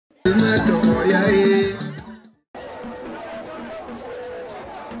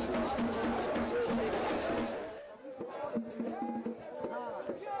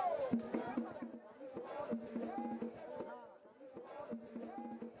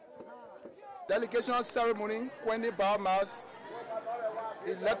Delegation ceremony, Kwendin Biomass,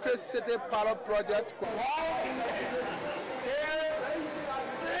 electricity pilot project.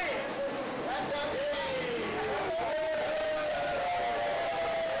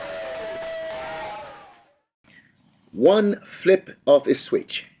 One flip of a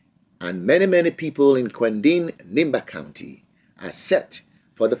switch, and many people in Kwendin Liberia County are set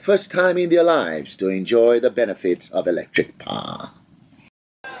for the first time in their lives to enjoy the benefits of electric power.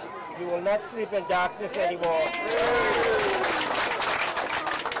 You will not sleep in darkness anymore.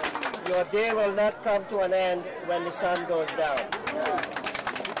 Your day will not come to an end when the sun goes down.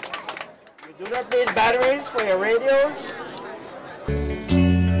 You do not need batteries for your radios.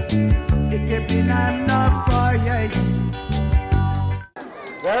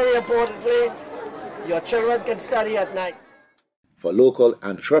 Very importantly, your children can study at night. For local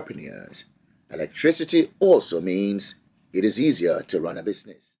entrepreneurs, electricity also means it is easier to run a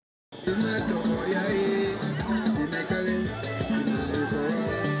business.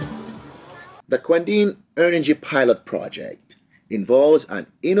 The Kwendin Energy Pilot Project involves an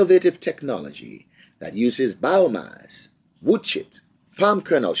innovative technology that uses biomass, wood chip, palm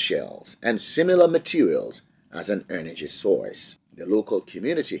kernel shells, and similar materials as an energy source. The local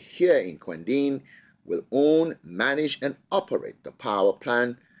community here in Kwendin will own, manage, and operate the power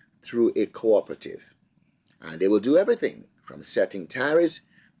plant through a cooperative. And they will do everything from setting tariffs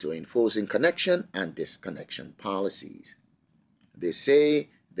to enforcing connection and disconnection policies. They say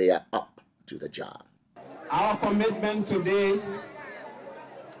they are up to the job. Our commitment today,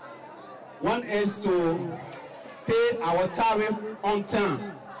 one is to pay our tariff on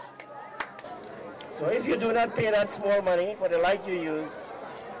time. So if you do not pay that small money for the light you use,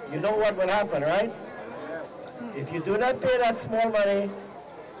 you know what will happen, right? If you do not pay that small money,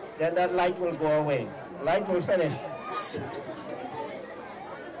 then that light will go away. Light will finish.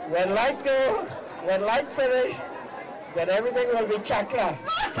 When light finish, then everything will be chakla.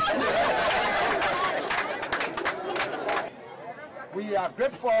 We are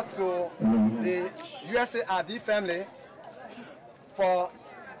grateful to the USAID family for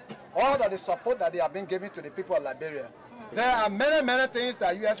all of the support that they have been giving to the people of Liberia. There are many things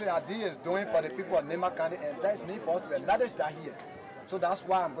that USAID is doing for the people of Liberia County, and there is need for us to acknowledge that here. So that's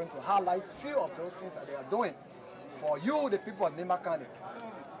why I'm going to highlight a few of those things that they are doing for you, the people of Liberia County.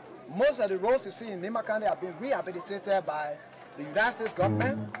 Most of the roads you see in Liberia County have been rehabilitated by the United States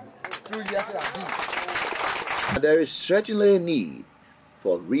government through USAID. There is certainly a need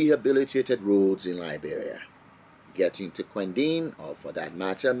for rehabilitated roads in Liberia. Getting to Kwendin, or for that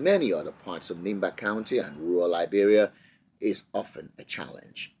matter, many other parts of Liberia County and rural Liberia, is often a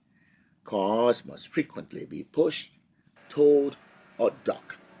challenge. Cars must frequently be pushed, towed, or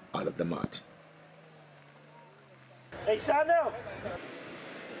dug out of the mud. Hey, Sando!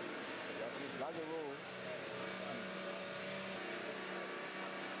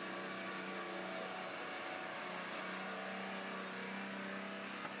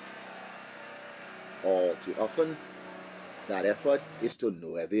 All too often, that effort is to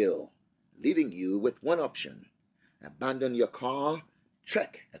no avail, leaving you with one option: abandon your car,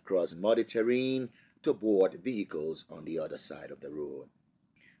 trek across muddy terrain to board vehicles on the other side of the road.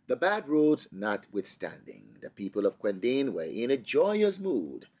 The bad roads notwithstanding, the people of Kwendin were in a joyous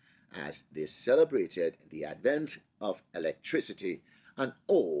mood as they celebrated the advent of electricity and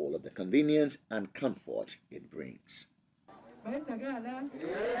all of the convenience and comfort it brings. It's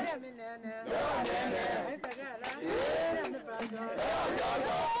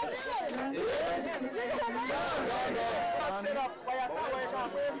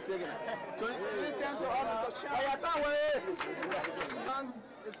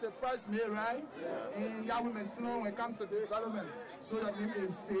the first meal, right? In Yahweh Mesno when it comes to development, so that we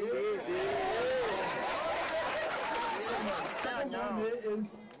can see.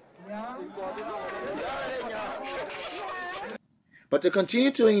 But to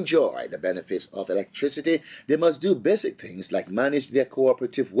continue to enjoy the benefits of electricity, they must do basic things like manage their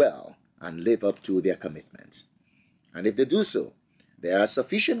cooperative well and live up to their commitments. And if they do so, there are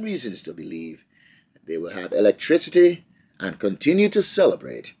sufficient reasons to believe they will have electricity and continue to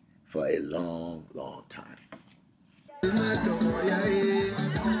celebrate for a long time.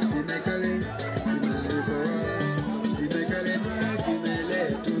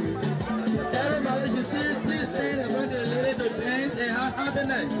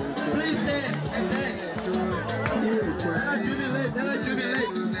 Please stand and dance. Tell us you be late.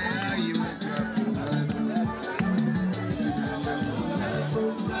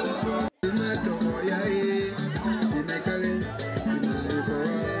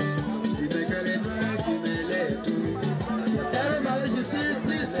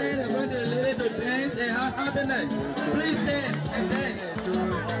 happiness. Please stand and dance.